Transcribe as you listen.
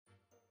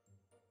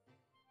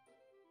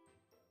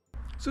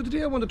So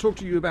today I want to talk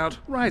to you about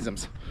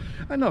rhizomes.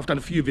 I know I've done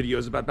a few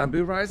videos about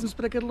bamboo rhizomes,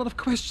 but I get a lot of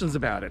questions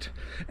about it.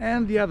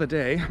 And the other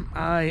day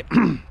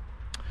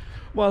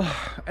well,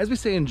 as we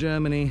say in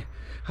Germany,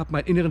 habe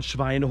meinen inneren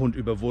Schweinehund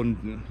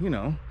überwunden. You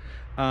know,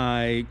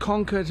 I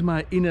conquered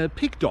my inner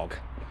pig dog.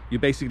 You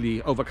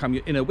basically overcome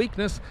your inner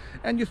weakness,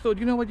 and you thought,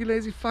 you know what, you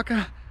lazy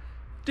fucker,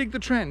 dig the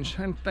trench.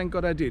 And thank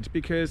God I did,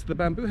 because the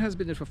bamboo has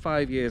been in for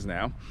 5 years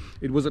now.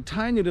 It was a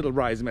tiny little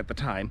rhizome at the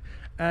time,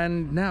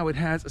 and now it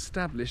has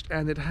established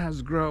and it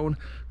has grown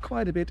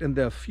quite a bit, and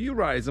there are a few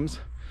rhizomes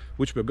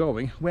which were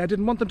going where I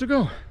didn't want them to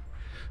go.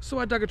 So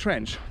I dug a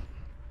trench.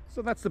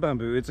 So that's the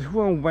bamboo. It's a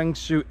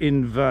Huangwangshu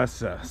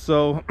inversa.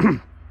 So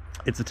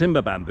it's a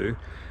timber bamboo,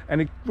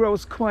 and it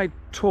grows quite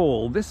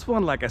tall. This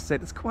one, like I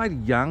said, it's quite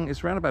young.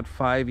 It's around about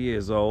 5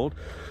 years old.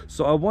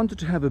 So I wanted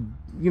to have a,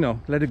 you know,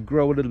 let it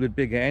grow a little bit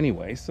bigger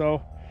anyway.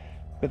 So,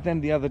 but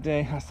then the other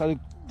day I started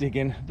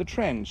digging the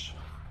trench,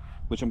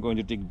 which I'm going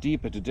to dig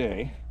deeper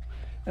today.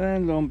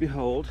 And lo and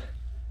behold,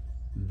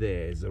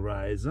 there's a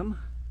rhizome.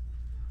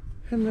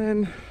 And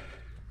then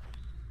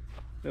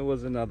there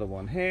was another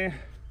one here,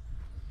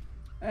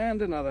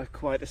 and another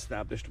quite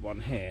established one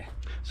here.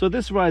 So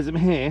this rhizome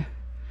here,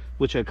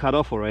 which I cut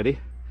off already,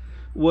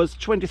 was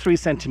 23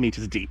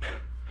 centimeters deep.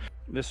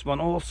 This one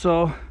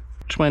also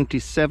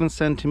 27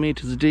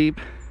 centimeters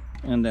deep,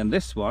 and then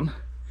this one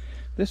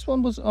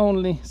was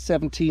only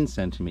 17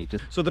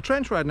 centimeters. So the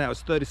trench right now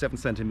is 37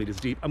 centimeters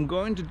deep. I'm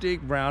going to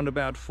dig round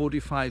about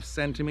 45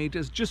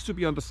 centimeters just to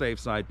be on the safe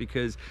side,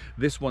 because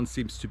this one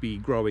seems to be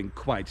growing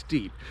quite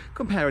deep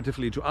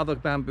comparatively to other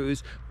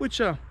bamboos,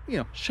 which are, you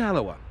know,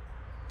 shallower.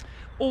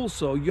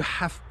 Also, you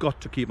have got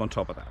to keep on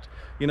top of that.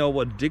 You know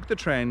what, dig the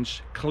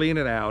trench, clean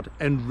it out,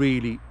 and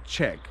really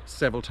check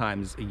several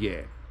times a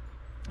year.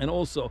 And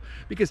also,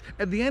 because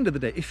at the end of the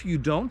day, if you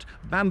don't,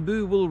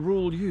 bamboo will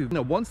rule you. You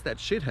know, once that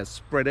shit has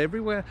spread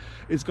everywhere,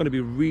 it's going to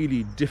be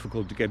really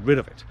difficult to get rid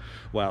of it.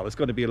 Well, it's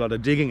going to be a lot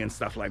of digging and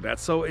stuff like that,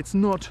 so it's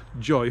not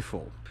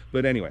joyful.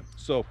 But anyway,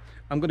 so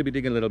I'm going to be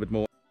digging a little bit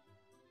more.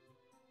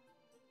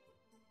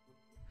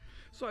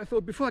 So I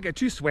thought, before I get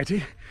too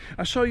sweaty,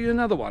 I'll show you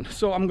another one.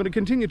 So I'm going to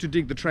continue to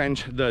dig the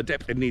trench the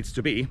depth it needs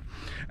to be.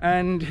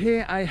 And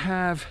here I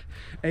have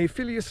a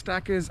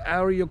Philiostachys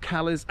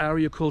aureocalis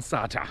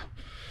aureoculata.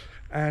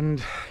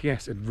 And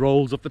yes, it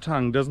rolls off the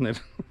tongue, doesn't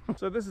it?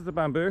 So this is the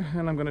bamboo,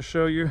 and I'm going to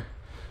show you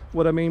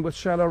what I mean with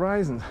shallow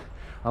rhizomes.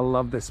 I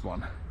love this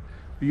one.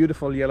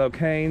 Beautiful yellow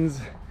canes.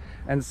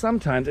 And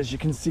sometimes, as you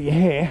can see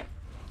here,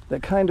 they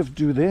kind of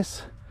do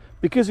this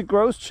because it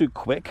grows too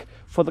quick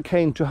for the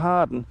cane to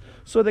harden,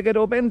 so they get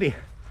all bendy.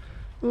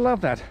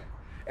 Love that.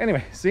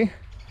 Anyway, see,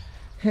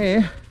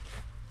 here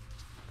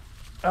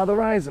are the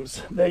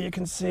rhizomes. There you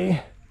can see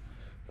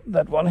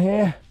that one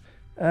here,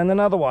 and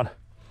another one.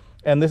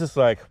 And this is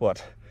like,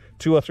 what,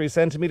 2 or 3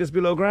 centimeters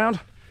below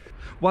ground?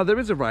 While there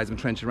is a rhizome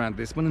trench around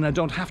this one and I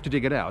don't have to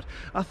dig it out,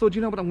 I thought,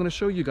 you know what, I'm going to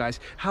show you guys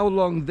how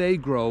long they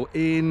grow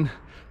in.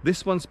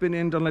 This one's been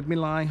in, don't let me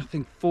lie, I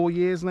think 4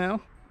 years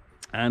now.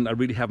 And I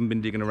really haven't been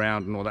digging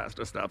around and all that sort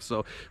of stuff.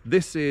 So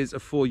this is a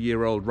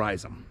 4-year-old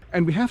rhizome.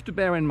 And we have to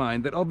bear in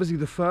mind that obviously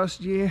the first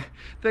year,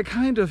 they're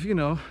kind of, you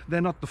know, they're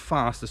not the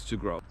fastest to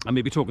grow. I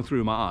may be talking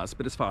through my arse,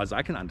 but as far as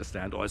I can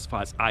understand, or as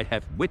far as I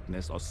have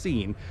witnessed or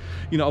seen,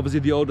 you know, obviously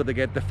the older they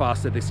get, the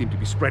faster they seem to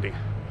be spreading.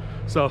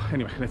 So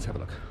anyway, let's have a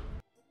look.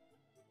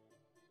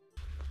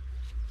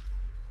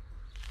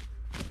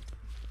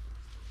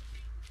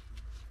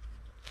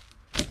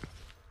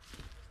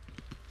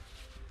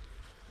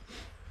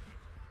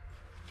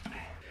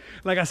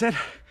 Like I said,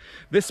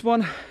 this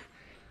one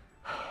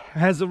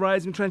has a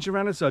rhizome trench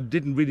around it, so I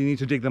didn't really need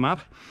to dig them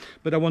up,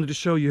 but I wanted to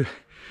show you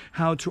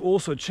how to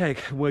also check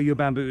where your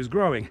bamboo is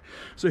growing.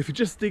 So if you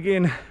just dig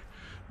in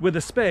with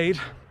a spade,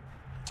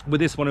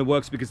 with this one it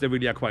works because they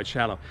really are quite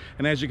shallow.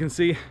 And as you can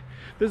see,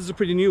 this is a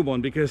pretty new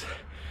one because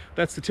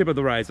that's the tip of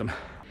the rhizome.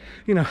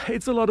 You know,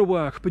 it's a lot of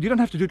work, but you don't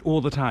have to do it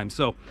all the time.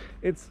 So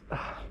it's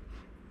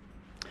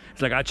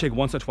like I check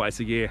once or twice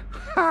a year.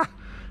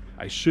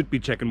 I should be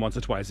checking once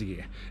or twice a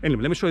year.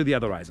 Anyway, let me show you the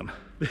other rhizome.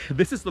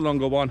 This is the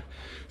longer one.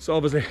 So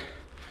obviously,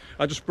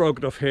 I just broke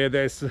it off here.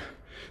 There's,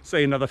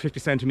 say, another 50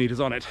 centimeters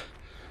on it.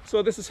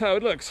 So this is how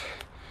it looks.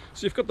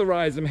 So you've got the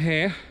rhizome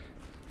here,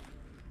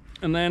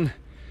 and then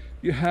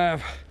you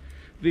have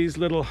these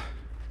little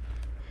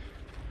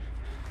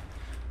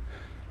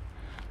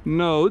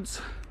nodes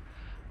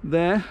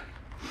there,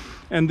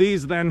 and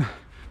these then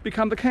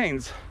become the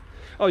canes.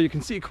 Oh, you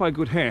can see quite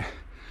good here.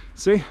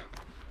 See?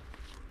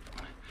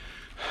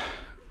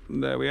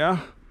 There we are.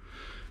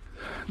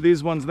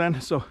 These ones then,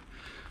 so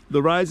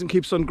the rhizome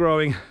keeps on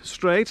growing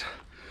straight,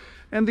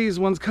 and these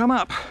ones come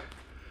up.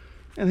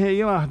 And here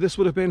you are. This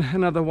would have been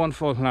another one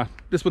for,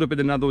 this would have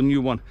been another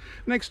new one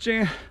next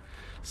year,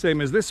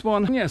 same as this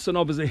one. Yes, and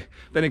obviously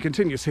then it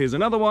continues. Here's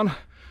another one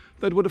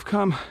that would have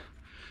come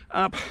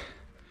up.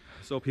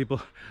 So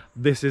people,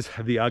 this is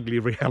the ugly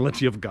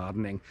reality of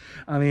gardening.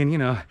 I mean, you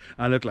know,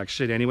 I look like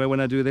shit anyway when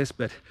I do this,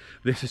 but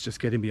this is just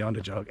getting beyond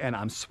a joke, and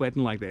I'm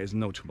sweating like there is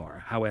no tomorrow.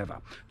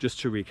 However, just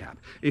to recap,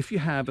 if you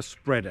have a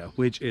spreader,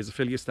 which is a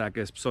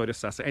Philiostachys,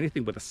 Pseudosassa,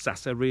 anything with a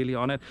sassa really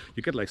on it,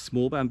 you get like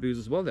small bamboos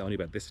as well, they're only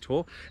about this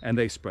tall, and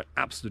they spread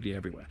absolutely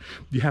everywhere.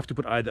 You have to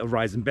put either a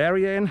Rhizome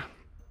Barrier in,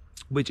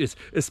 which is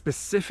a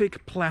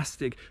specific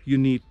plastic you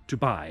need to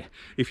buy.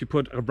 If you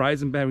put a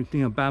Rhizome Barrier,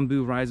 you know,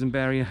 bamboo Rhizome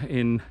Barrier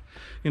in,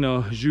 you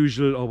know,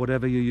 Jujel or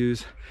whatever you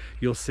use,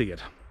 you'll see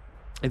it.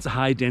 It's a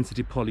high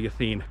density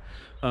polyethylene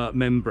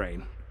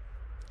membrane.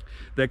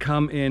 They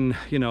come in,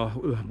 you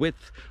know,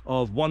 width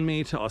of 1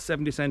 meter or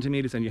 70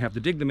 centimeters, and you have to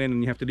dig them in,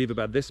 and you have to leave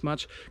about this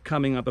much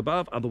coming up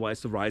above,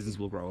 otherwise the rhizomes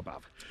will grow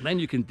above. Then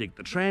you can dig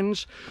the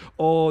trench,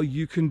 or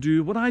you can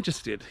do what I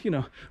just did, you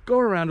know, go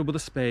around it with a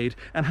spade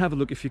and have a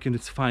look if you can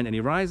find any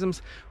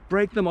rhizomes,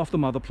 break them off the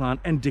mother plant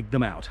and dig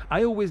them out.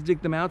 I always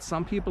dig them out.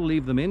 Some people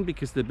leave them in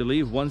because they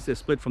believe once they're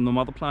split from the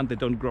mother plant, they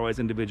don't grow as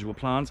individual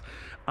plants.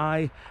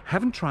 I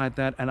haven't tried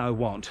that, and I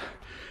won't.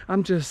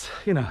 I'm just,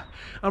 you know,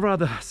 I'm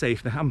rather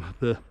safe.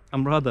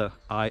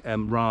 I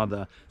am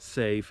rather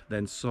safe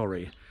than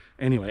sorry.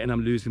 Anyway, and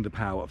I'm losing the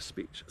power of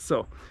speech.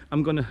 So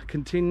I'm going to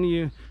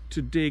continue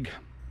to dig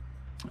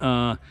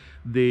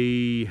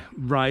the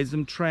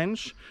rhizome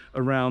trench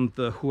around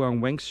the Huang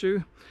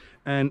Wengshu,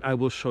 and I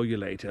will show you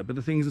later. But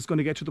the thing is, it's going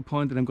to get to the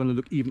point that I'm going to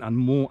look even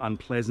more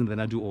unpleasant than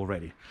I do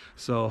already.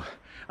 So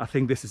I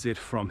think this is it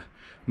from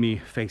me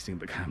facing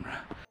the camera.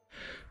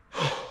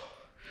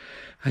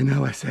 I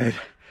know I said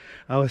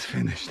I was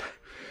finished.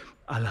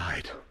 I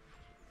lied.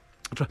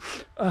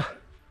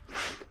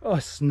 Oh,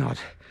 snot.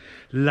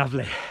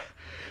 Lovely.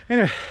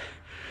 Anyway,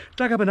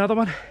 dug up another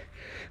one,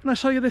 and I'll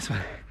show you this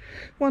one.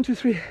 1, 2,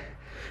 3.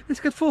 It's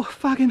got 4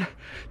 fucking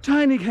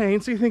tiny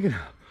canes, so you're thinking,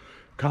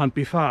 can't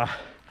be far.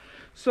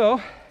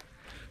 So,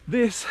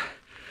 this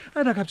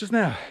I dug up just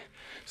now.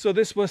 So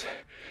this was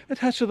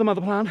attached to the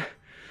mother plant.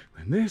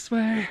 Went this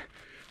way,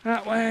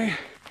 that way,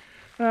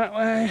 that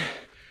way,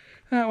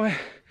 that way,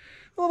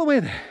 all the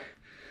way there.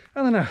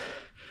 I don't know.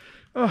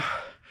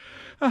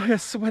 Oh,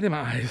 yes, sweat in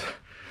my eyes.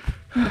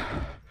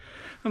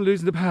 I'm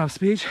losing the power of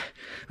speech.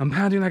 I'm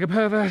pounding like a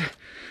pervert,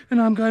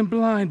 and I'm going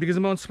blind because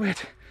I'm on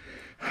sweat.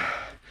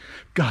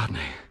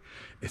 Gardening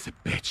is a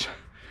bitch.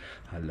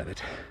 I love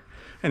it.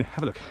 Anyway,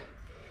 have a look.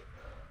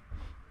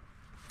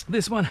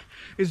 This one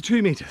is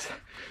 2 meters.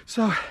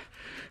 So,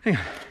 hang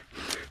on.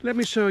 Let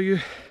me show you.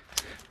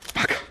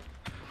 Fuck.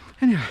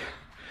 Anyway,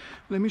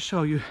 let me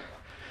show you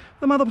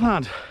the mother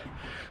plant.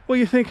 Well,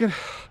 you're thinking,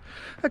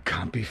 that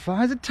can't be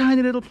far. It's a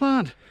tiny little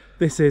plant.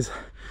 This is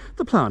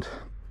the plant.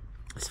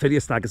 It's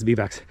Philiostachys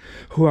vivax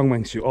Huang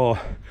Wengshu, or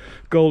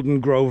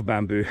golden grove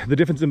bamboo. The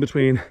difference in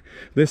between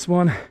this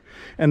one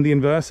and the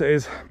inverse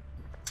is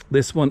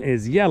this one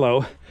is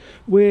yellow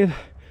with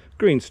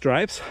green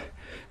stripes,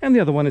 and the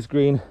other one is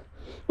green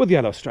with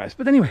yellow stripes.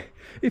 But anyway,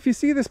 if you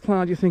see this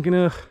plant, you're thinking,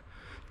 ugh,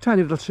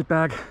 tiny little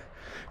shitbag,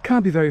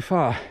 can't be very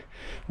far.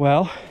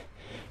 Well,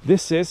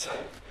 this is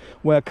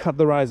where I cut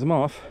the rhizome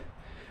off,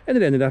 and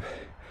it ended up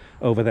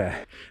over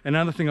there.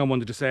 Another thing I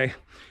wanted to say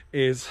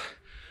is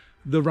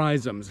the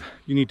rhizomes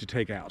you need to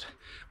take out.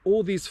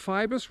 All these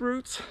fibrous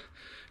roots,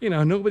 you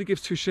know, nobody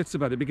gives 2 shits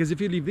about it, because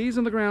if you leave these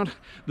on the ground,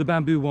 the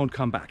bamboo won't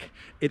come back.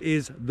 It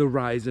is the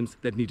rhizomes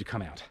that need to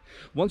come out.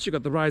 Once you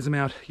got the rhizome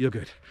out, you're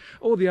good.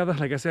 All the other,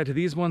 like I said,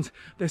 these ones,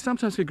 they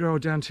sometimes could grow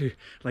down to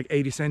like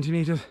 80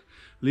 centimeters.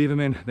 Leave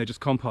them in, they just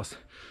compost.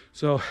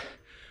 So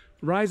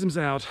rhizomes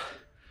out,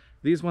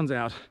 these ones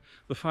out,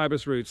 the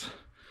fibrous roots,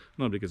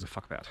 nobody gives a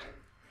fuck about.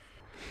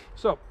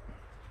 So,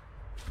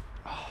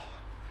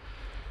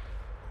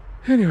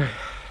 anyway,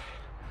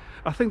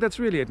 I think that's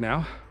really it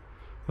now.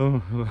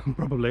 Oh,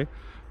 probably,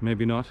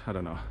 maybe not, I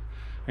don't know.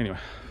 Anyway,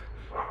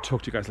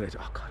 talk to you guys later.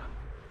 Oh God.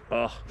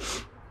 Oh,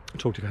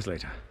 talk to you guys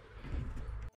later.